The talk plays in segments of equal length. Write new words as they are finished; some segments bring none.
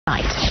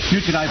New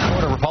tonight,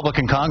 Florida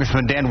Republican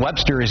Congressman Dan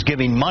Webster is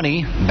giving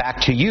money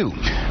back to you.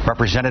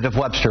 Representative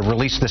Webster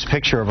released this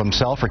picture of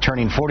himself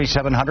returning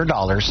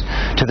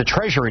 $4,700 to the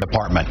Treasury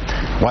Department.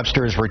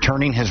 Webster is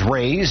returning his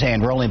raise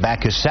and rolling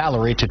back his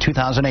salary to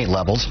 2008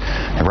 levels.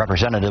 The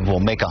representative will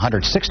make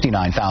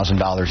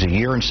 $169,000 a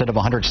year instead of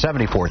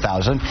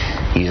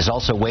 $174,000. He is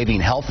also waiving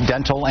health,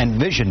 dental, and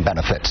vision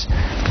benefits.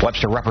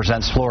 Webster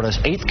represents Florida's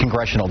 8th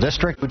congressional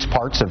district, which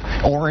parts of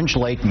Orange,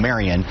 Lake,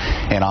 Marion,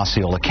 and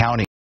Osceola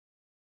County.